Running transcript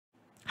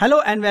Hello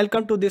and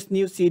welcome to this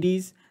new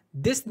series.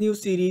 This new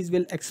series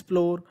will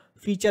explore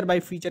feature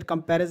by feature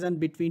comparison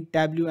between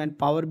Tableau and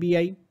Power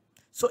BI.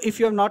 So if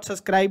you have not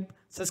subscribed,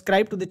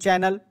 subscribe to the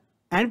channel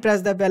and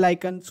press the bell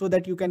icon so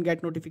that you can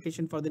get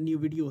notification for the new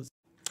videos.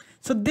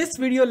 So this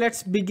video,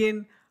 let's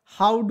begin.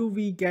 How do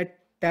we get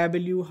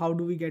Tableau? How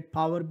do we get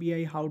Power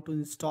BI? How to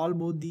install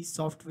both these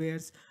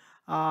softwares?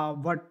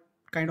 What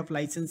kind of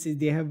licenses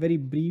they have? Very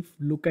brief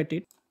look at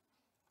it.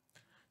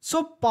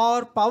 So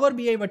Power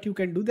BI, what you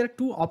can do, there are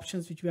two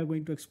options which we are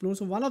going to explore.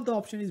 So one of the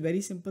option is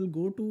very simple.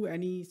 Go to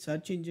any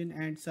search engine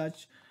and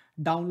search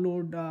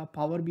download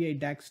Power BI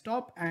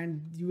desktop,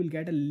 and you will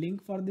get a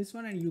link for this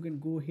one, and you can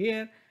go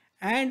here,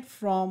 and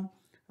from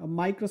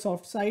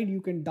Microsoft side you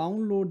can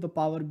download the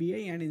Power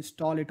BI and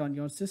install it on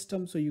your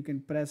system. So you can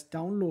press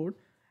download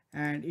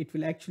and it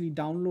will actually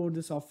download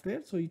the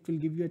software. So it will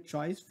give you a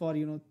choice for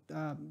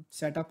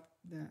set up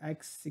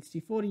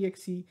x64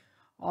 exe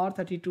or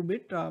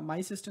 32-bit. My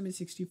system is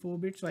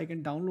 64-bit, so I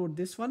can download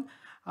this one,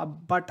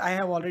 but I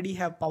have already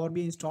have Power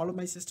BI installed on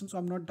my system, so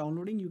I'm not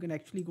downloading. You can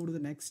actually go to the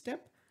next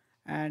step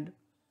and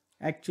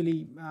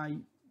actually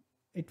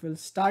it will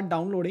start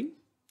downloading.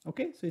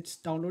 Okay, so it's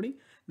downloading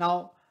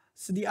now.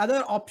 So the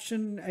other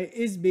option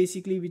is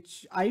basically,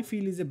 which I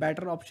feel is a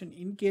better option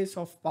in case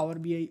of Power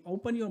BI.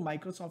 Open your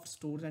Microsoft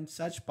stores and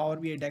search Power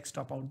BI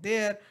desktop out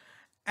there,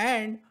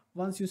 and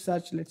once you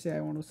search, let's say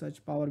I want to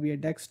search Power BI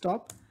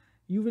desktop,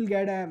 you will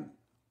get a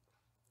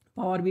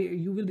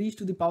you will reach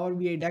to the Power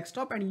BI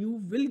desktop and you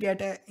will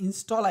get a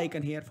install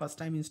icon here. First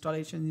time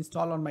installation,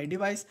 install on my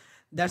device,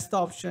 that's the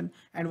option.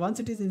 And once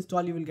it is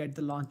installed, you will get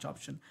the launch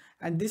option.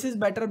 And this is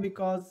better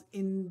because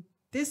in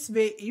this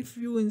way, if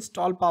you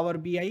install Power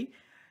BI,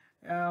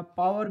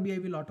 Power BI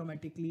will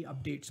automatically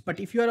updates. But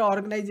if you are an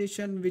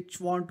organization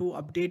which want to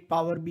update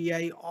Power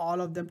BI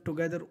all of them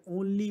together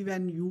only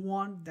when you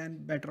want,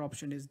 then better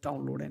option is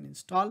download and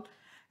install.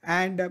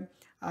 And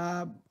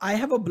I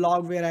have a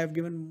blog where I have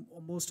given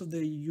most of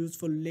the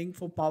useful link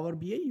for Power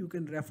BI. You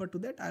can refer to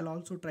that. I'll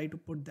also try to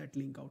put that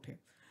link out here.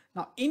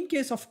 Now, in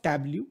case of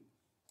Tableau,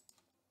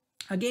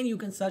 again, you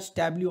can search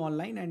Tableau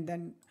online, and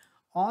then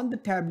on the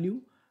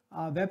Tableau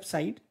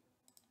website,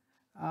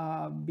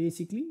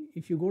 basically,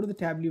 if you go to the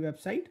Tableau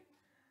website,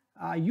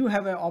 you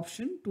have an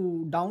option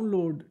to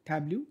download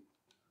Tableau.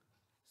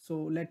 So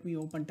let me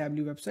open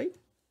Tableau website.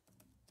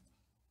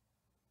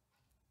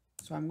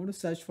 So I'm going to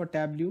search for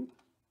Tableau.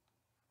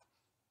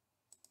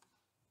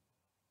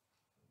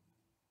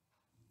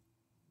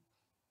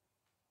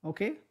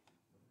 Okay,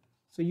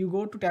 so you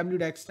go to Tableau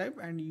desktop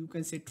and you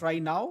can say try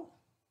now.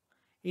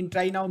 In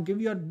try now, give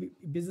your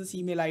business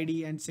email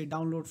ID and say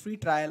download free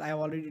trial. I have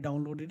already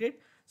downloaded it.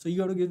 So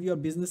you have to give your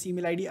business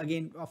email ID.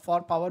 Again,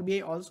 for Power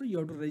BI also, you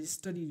have to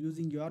register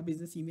using your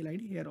business email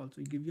ID. Here also,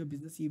 you give your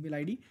business email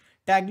ID.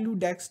 Tableau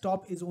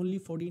desktop is only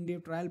 14-day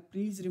trial.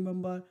 Please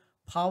remember,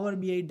 Power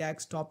BI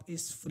desktop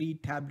is free,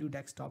 Tableau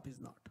desktop is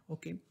not.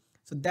 Okay,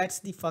 so that's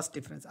the first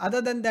difference.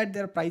 Other than that,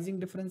 there are pricing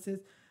differences.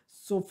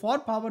 So for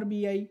Power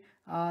BI,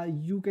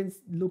 you can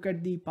look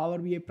at the Power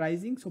BI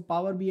pricing. So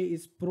Power BI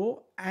is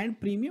Pro and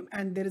Premium,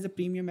 and there is a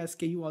Premium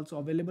SKU also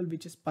available,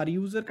 which is per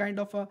user kind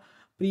of a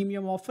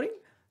premium offering.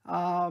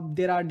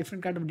 There are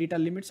different kind of data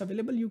limits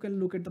available. You can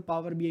look at the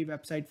Power BI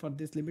website for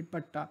this limit.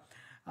 But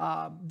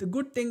the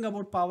good thing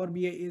about Power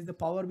BI is the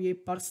Power BI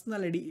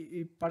personal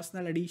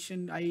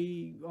edition,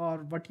 or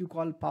what you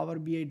call Power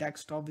BI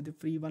desktop with the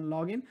free one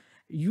login.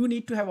 You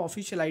need to have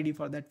official ID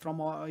for that. From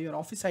your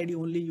office ID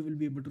only you will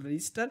be able to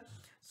register.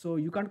 So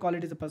you can't call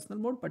it as a personal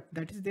mode, but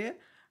that is there.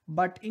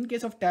 But in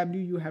case of Tableau,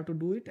 you have to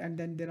do it. And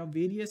then there are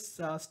various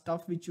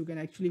stuff which you can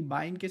actually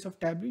buy. In case of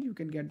Tableau, you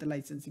can get the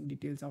licensing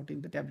details out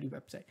in the Tableau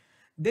website.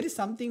 There is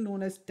something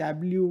known as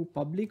Tableau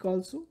Public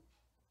also.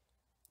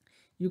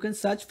 You can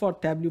search for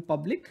Tableau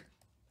Public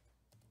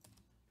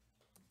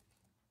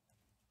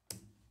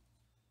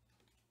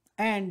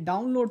and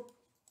download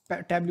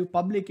Tableau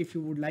Public if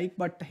you would like.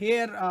 But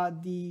here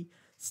the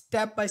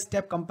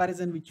step-by-step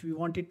comparison which we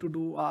wanted to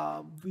do,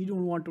 we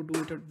don't want to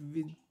do it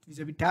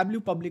with Tableau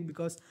Public,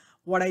 because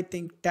what I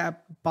think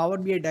Power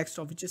BI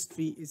desktop, which is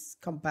free, is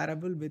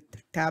comparable with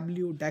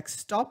Tableau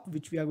desktop,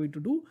 which we are going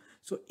to do.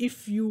 So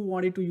if you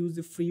wanted to use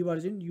the free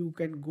version, you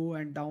can go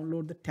and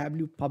download the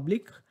Tableau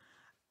Public,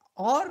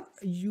 or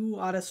you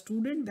are a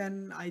student,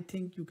 then I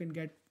think you can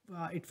get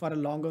it for a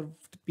longer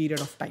period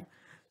of time.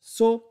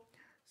 So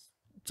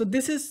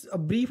this is a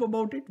brief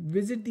about it.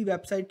 Visit the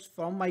websites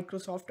from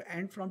Microsoft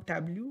and from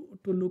Tableau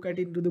to look at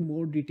into the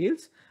more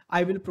details.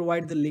 I will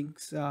provide the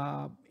links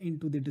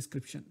into the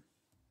description.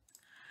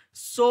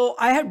 So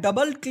I have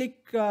double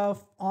click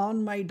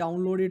on my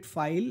downloaded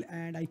file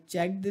and I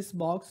checked this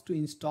box to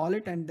install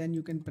it, and then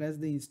you can press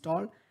the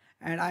install.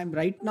 And I'm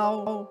right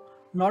now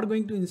not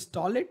going to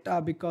install it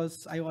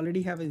because I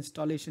already have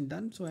installation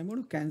done. So I'm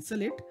going to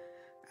cancel it,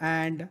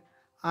 and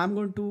I'm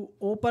going to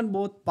open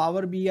both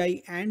Power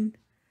BI and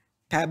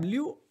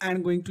Tableau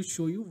and going to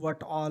show you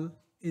what all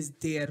is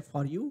there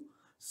for you.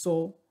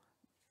 So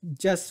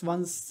just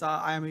once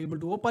I am able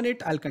to open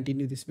it, I'll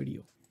continue this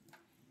video.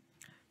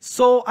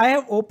 So I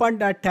have opened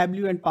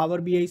Tableau and Power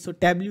BI. So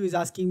Tableau is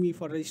asking me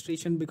for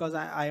registration because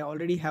I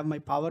already have my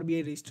Power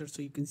BI registered.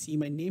 So you can see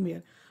my name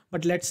here.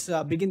 But let's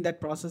begin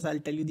that process. I'll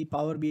tell you the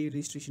Power BI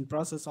registration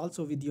process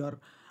also with your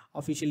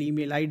official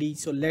email ID.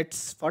 So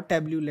let's, for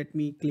Tableau, let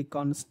me click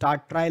on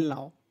start trial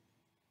now.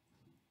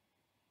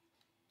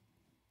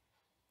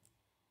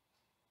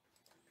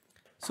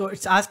 So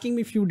it's asking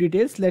me few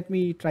details. Let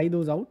me try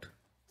those out.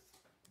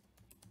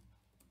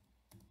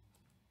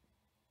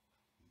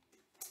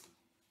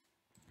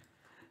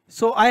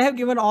 So I have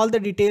given all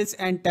the details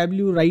and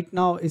Tableau right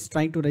now is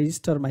trying to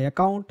register my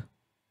account.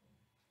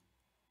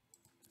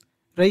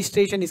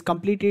 Registration is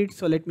completed.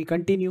 So let me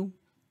continue.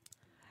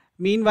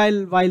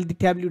 Meanwhile, while the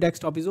Tableau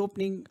desktop is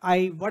opening,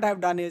 what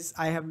I've done is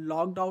I have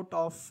logged out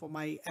of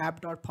my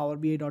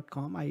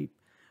app.powerbi.com.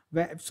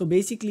 So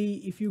basically,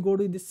 if you go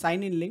to this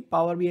sign in link,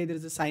 Power BI, there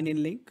is a sign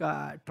in link,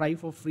 try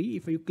for free.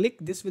 If you click,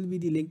 this will be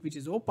the link which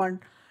is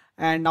opened.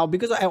 And now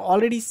because I have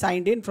already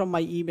signed in from my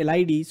email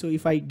ID, so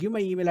if I give my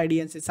email ID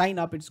and say sign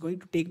up, it's going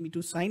to take me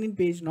to sign in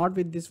page, not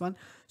with this one.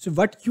 So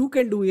what you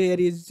can do here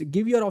is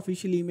give your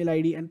official email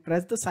ID and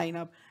press the sign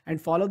up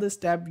and follow the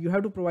step. You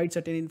have to provide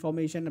certain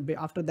information.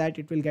 After that,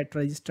 it will get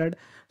registered.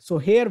 So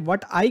here,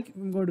 what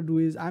I'm going to do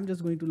is I'm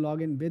just going to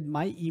log in with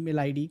my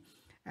email ID.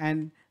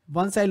 And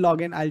once I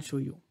log in, I'll show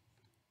you.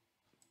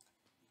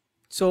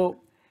 So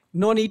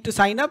no need to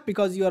sign up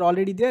because you are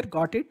already there.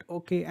 Got it.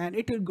 Okay. And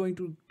it is going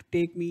to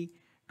take me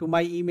to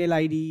my email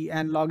ID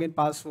and login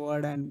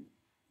password. And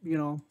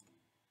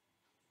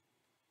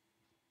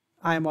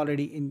I am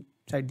already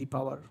inside the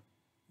Power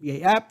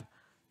BI app.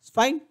 It's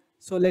fine.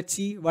 So let's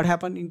see what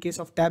happened in case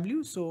of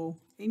Tableau. So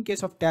in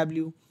case of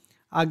Tableau,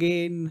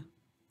 again,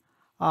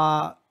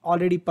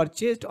 already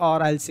purchased,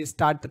 or I'll say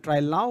start the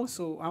trial now.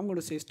 So I'm going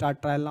to say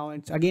start trial now.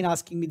 It's again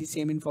asking me the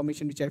same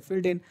information which I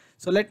filled in.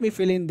 So let me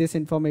fill in this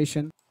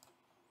information.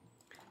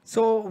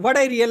 So what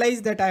I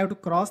realized that I have to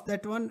cross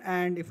that one,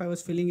 and if I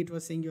was filling, it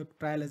was saying your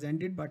trial has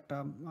ended. But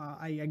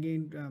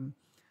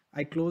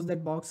I closed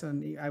that box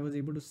and I was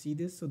able to see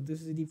this. So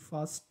this is the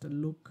first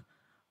look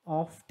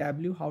of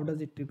Tableau. How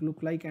does it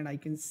look like? And I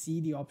can see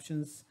the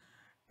options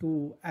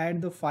to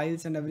add the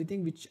files and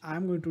everything, which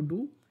I'm going to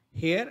do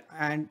here.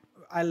 And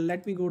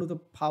let me go to the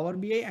Power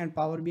BI, and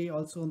Power BI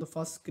also on the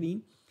first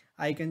screen.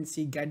 I can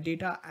see get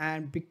data,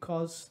 and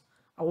because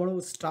I want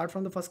to start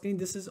from the first screen,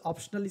 this is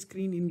optional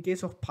screen. In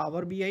case of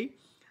Power BI,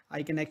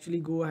 I can actually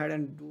go ahead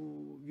and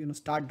do,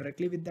 start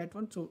directly with that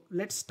one. So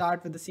let's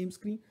start with the same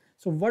screen.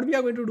 So what we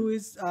are going to do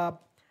is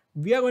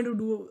we are going to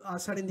do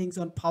certain things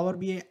on Power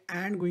BI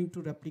and going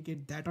to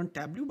replicate that on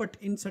Tableau. But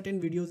in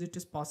certain videos, it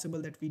is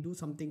possible that we do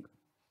something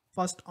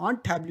first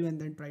on Tableau and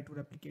then try to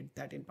replicate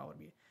that in Power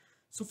BI.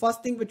 So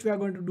first thing which we are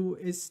going to do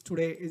is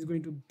today is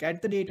going to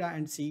get the data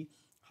and see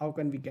how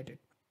can we get it.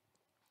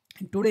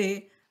 And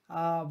today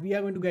we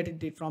are going to get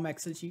it from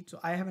Excel sheet. So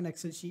I have an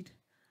Excel sheet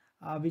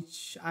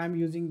which I'm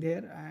using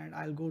there, and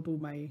I'll go to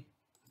my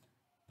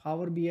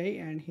Power BI,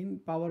 and in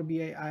Power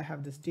BI I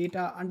have this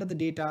data. Under the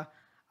data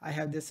I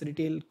have this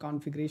retail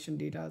configuration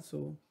data.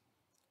 So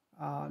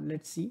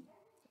let's see,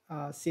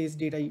 sales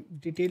data,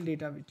 detail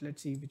data, which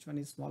let's see which one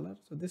is smaller.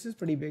 So this is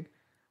pretty big,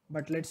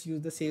 but let's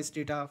use the sales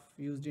data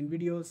used in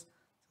videos.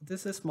 So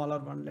this is a smaller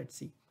one. Let's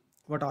see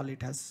what all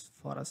it has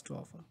for us to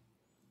offer.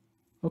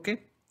 Okay,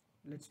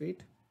 let's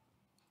wait.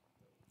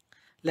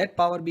 Let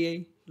Power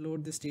BI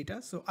load this data.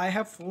 So I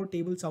have 4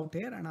 tables out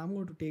here, and I'm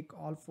going to take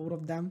all 4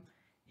 of them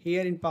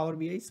here in Power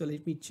BI. So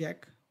let me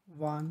check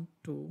 1,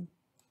 2,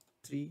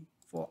 3,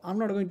 4. I'm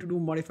not going to do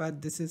modify.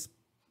 This is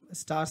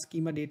star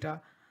schema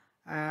data,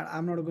 and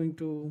I'm not going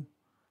to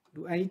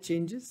do any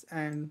changes.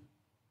 And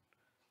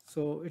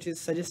so it is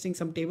suggesting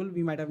some table.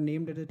 We might have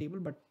named it a table,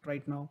 but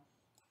right now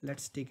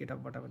let's take it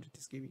up whatever it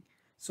is giving.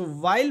 So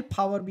while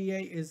Power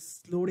BI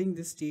is loading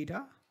this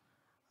data,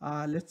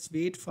 let's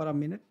wait for a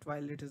minute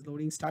while it is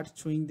loading. Start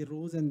showing the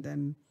rows, and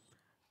then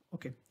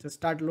okay, so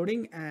start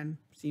loading, and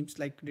seems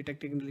like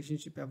detecting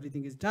relationship,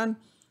 everything is done.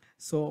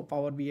 So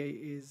Power BI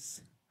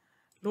is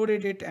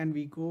loaded it, and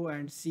we go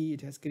and see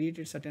it has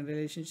created certain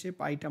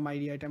relationship. Item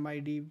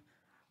ID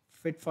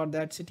fit for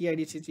that. City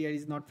ID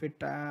is not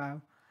fit.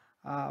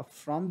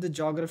 From the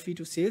geography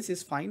to sales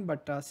is fine,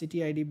 but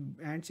city ID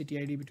and city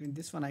ID between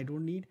this one I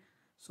don't need.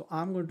 So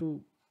I'm going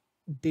to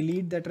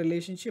delete that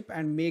relationship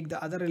and make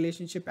the other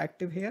relationship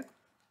active here.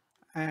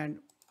 And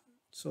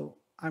so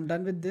I'm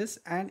done with this.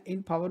 And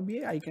in Power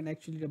BI I can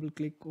actually double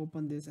click,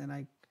 open this, and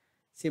I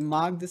say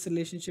mark this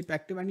relationship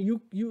active, and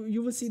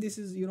you will see this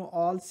is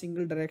all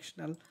single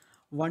directional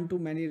one to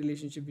many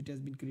relationship which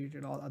has been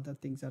created. All other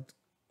things are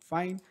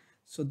fine.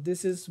 So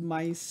this is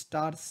my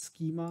star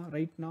schema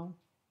right now.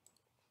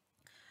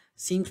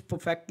 Seems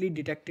perfectly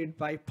detected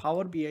by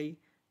Power BI.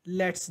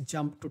 Let's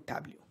jump to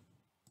Tableau.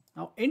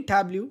 Now in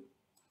Tableau,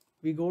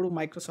 we go to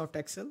Microsoft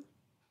Excel,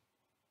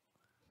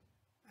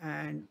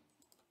 and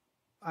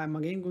I'm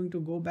again going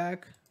to go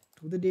back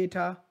to the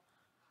data,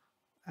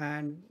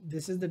 and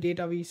this is the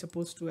data we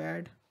supposed to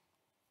add.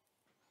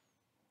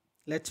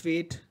 Let's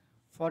wait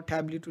for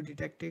Tableau to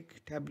detect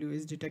it. Tableau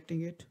is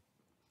detecting it.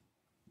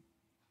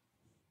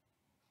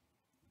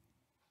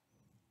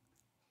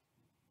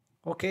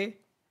 Okay,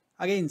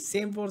 again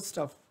same for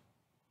stuff.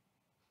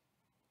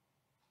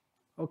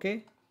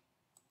 Okay,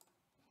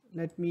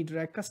 let me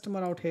drag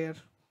customer out here.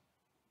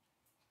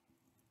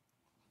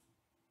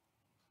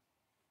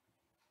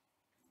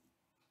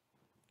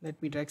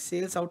 Let me drag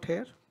sales out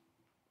here.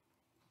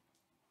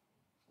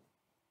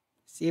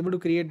 It's able to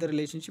create the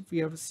relationship. We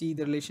have to see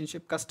the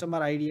relationship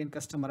customer ID and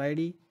customer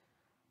ID.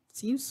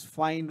 Seems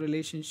fine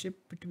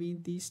relationship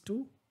between these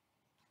two.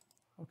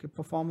 Okay,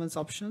 performance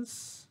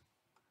options.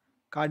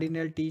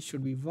 Cardinality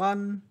should be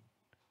 1,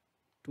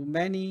 too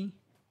many.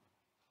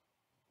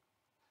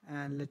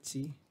 And let's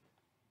see.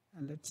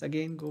 And let's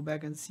again go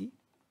back and see.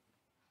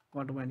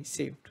 1 to many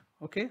saved.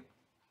 Okay.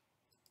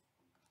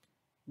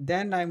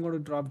 Then I'm going to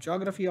drop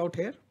geography out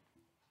here.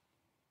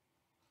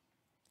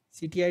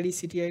 City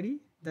ID.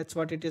 That's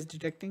what it is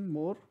detecting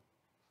more.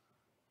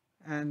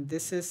 And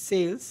this is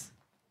sales.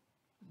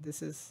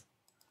 This is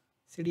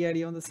city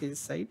ID on the sales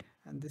side.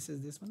 And this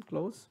is this one,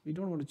 close. We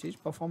don't want to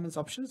change performance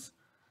options.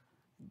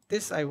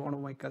 This I want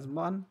to make as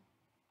 1.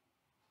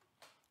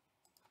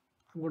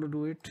 I'm going to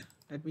do it.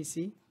 Let me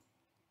see.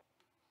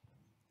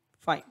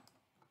 Fine.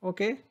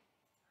 Okay.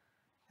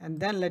 And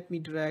then let me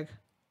drag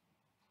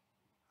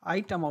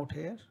item out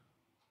here.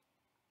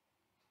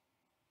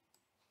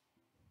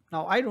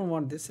 Now I don't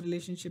want this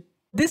relationship.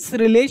 This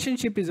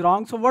relationship is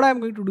wrong. So what I'm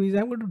going to do is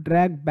I'm going to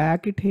drag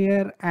back it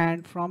here,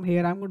 and from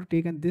here I'm going to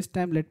take, and this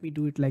time let me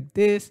do it like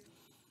this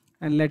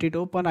and let it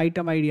open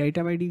item ID.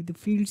 Item ID, the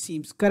field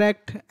seems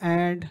correct,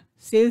 and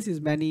sales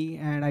is many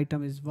and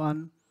item is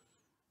 1.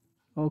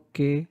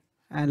 Okay,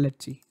 and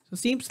let's see. So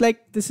seems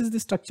like this is the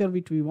structure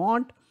which we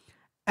want,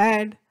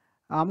 and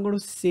I'm going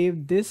to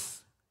save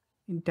this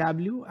in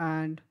Tableau,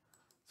 and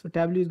so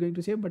Tableau is going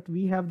to save, but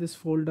we have this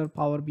folder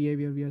Power BI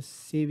where we are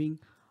saving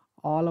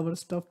all our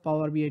stuff.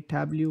 Power BI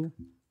Tableau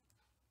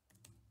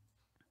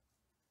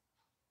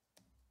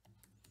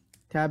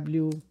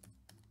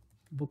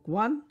book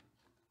 1,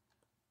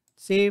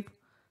 save.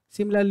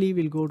 Similarly,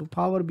 we'll go to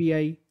Power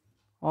BI,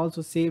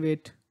 also save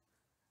it,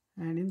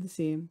 and in the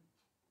same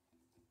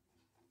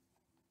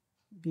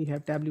we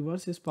have Tableau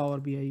versus Power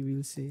BI. We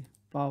will say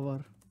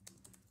Power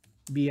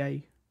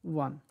BI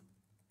 1.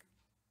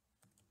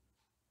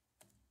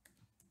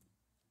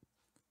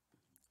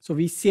 So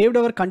we saved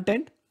our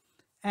content,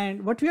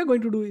 and what we are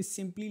going to do is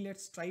simply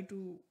let's try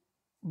to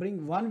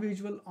bring one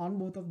visual on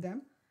both of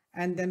them,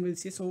 and then we'll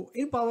see. So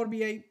in Power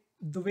BI,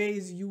 the way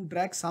is you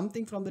drag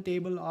something from the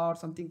table or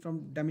something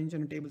from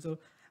dimension table. So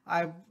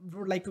I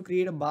would like to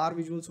create a bar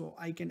visual, so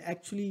I can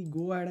actually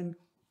go ahead and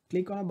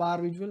click on a bar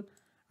visual.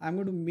 I'm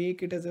going to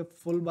make it as a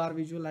full bar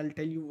visual. I'll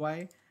tell you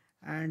why.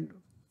 And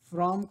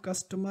from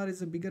customer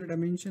is a bigger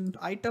dimension.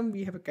 Item,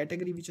 we have a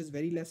category which is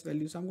very less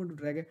value, so I'm going to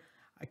drag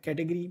a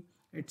category.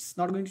 It's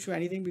not going to show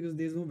anything because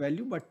there's no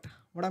value, but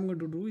what I'm going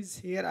to do is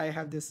here I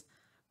have this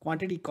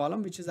quantity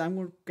column, which is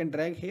can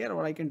drag here,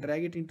 or I can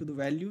drag it into the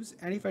values,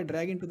 and if I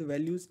drag into the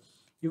values,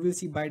 you will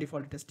see by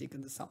default it has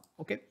taken the sum.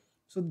 Okay,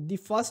 so the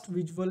first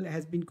visual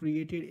has been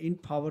created in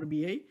Power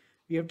BI.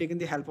 We have taken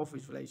the help of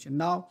visualization.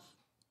 Now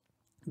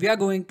we are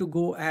going to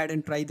go ahead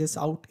and try this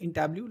out in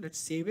Tableau. Let's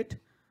save it.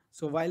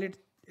 So while it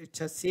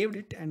has saved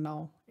it, and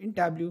now in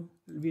Tableau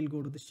we'll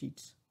go to the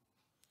sheets.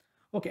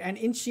 Okay, and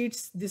in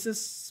sheets this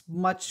is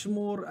much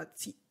more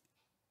see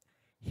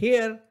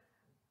here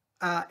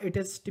it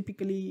is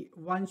typically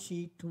one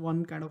sheet,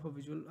 one kind of a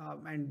visual,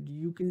 and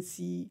you can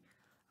see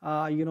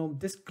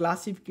this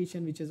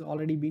classification which has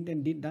already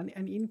been done.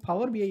 And in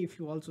Power BI, if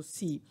you also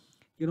see,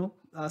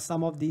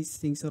 some of these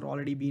things are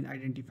already been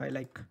identified.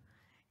 Like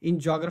in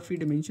geography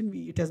dimension,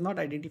 it has not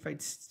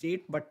identified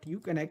state, but you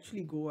can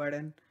actually go ahead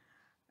and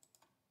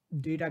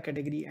data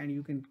category, and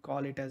you can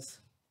call it as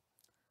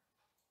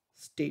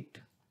state.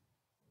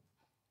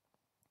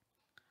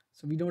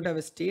 So we don't have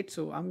a state,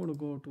 so I'm going to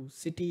go to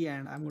city,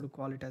 and I'm going to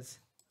call it as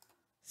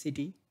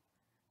city.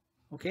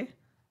 Okay,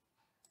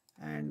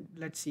 and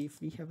let's see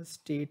if we have a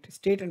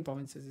state and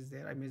provinces is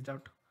there. I missed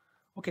out.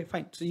 Okay,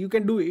 fine. So you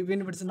can do,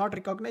 even if it's not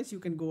recognized, you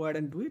can go ahead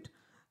and do it.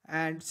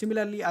 And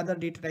similarly, other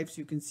data types,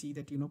 you can see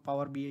that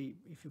Power BI,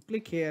 if you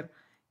click here,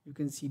 you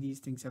can see these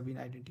things have been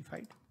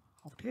identified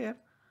out here.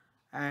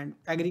 And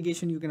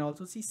aggregation, you can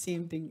also see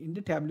same thing in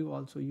the Tableau.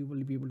 Also you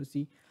will be able to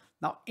see.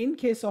 Now in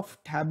case of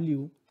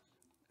Tableau,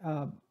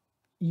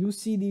 you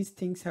see these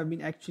things have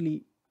been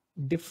actually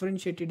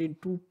differentiated in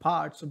 2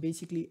 parts. So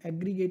basically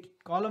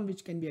aggregate column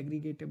which can be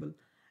aggregatable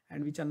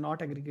and which are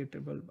not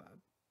aggregatable.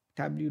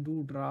 Tableau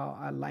do draw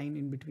a line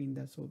in between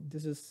that. So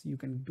this is, you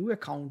can do a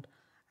count,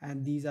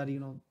 and these are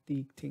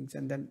the things.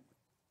 And then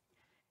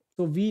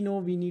so we know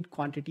we need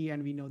quantity,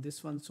 and we know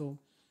this one, so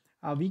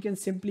we can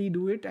simply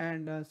do it.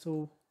 And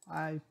so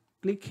I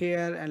click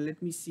here, and let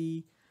me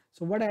see.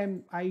 So what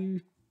I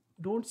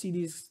don't see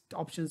these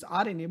options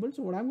are enabled.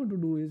 So what I'm going to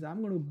do is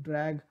I'm going to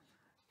drag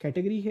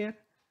category here,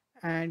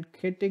 and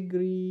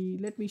category,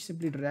 let me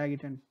simply drag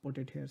it and put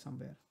it here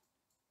somewhere.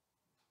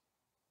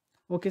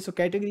 Okay, so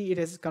category, it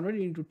has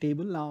converted into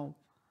table now.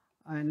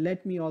 And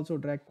let me also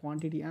drag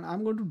quantity, and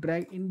I'm going to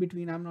drag in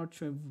between. I'm not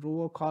sure if row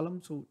or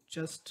column, so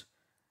just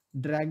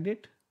dragged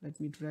it. Let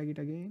me drag it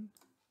again.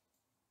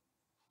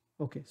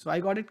 Okay, so I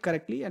got it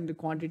correctly and the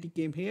quantity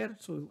came here.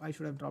 So I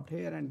should have dropped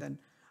here and then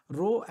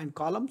row and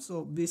column.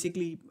 So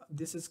basically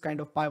this is kind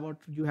of pivot.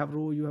 You have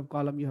row, you have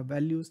column, you have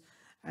values.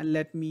 And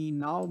let me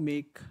now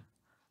make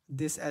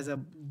this as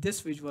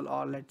this visual,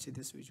 or let's say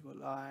this visual,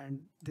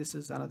 and this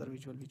is another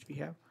visual which we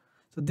have.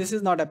 So this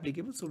is not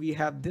applicable. So we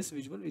have this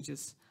visual which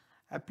is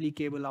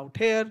applicable out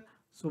here.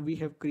 So we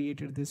have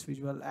created this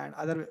visual and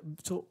other.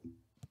 So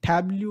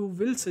Tableau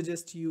will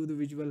suggest you the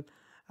visual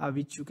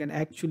which you can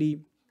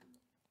actually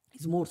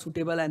is more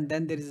suitable, and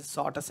then there is a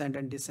sort, ascend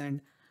and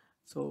descend.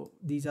 So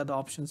these are the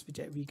options which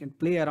we can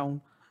play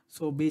around.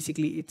 So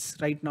basically it's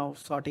right now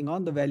sorting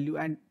on the value,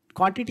 and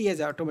quantity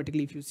has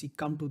automatically, if you see,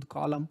 come to the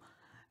column.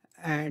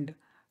 And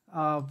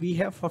we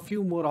have a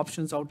few more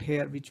options out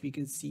here which we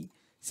can see.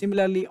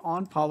 Similarly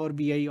on Power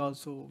BI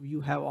also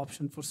you have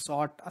option for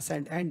sort,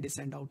 ascend and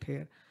descend out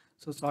here.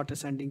 So sort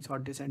ascending,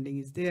 sort descending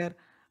is there.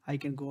 I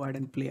can go ahead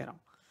and play around.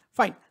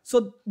 Fine.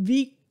 So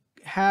we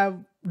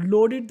have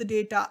loaded the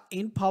data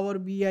in Power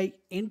BI,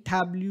 in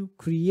Tableau,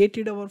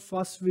 created our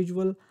first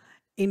visual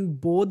in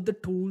both the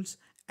tools,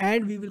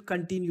 and we will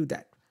continue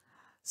that.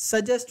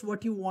 Suggest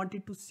what you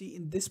wanted to see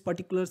in this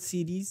particular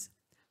series.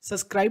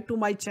 Subscribe to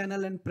my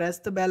channel and press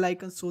the bell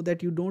icon so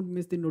that you don't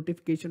miss the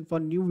notification for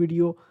new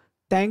video.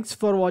 Thanks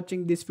for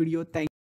watching this video. Thank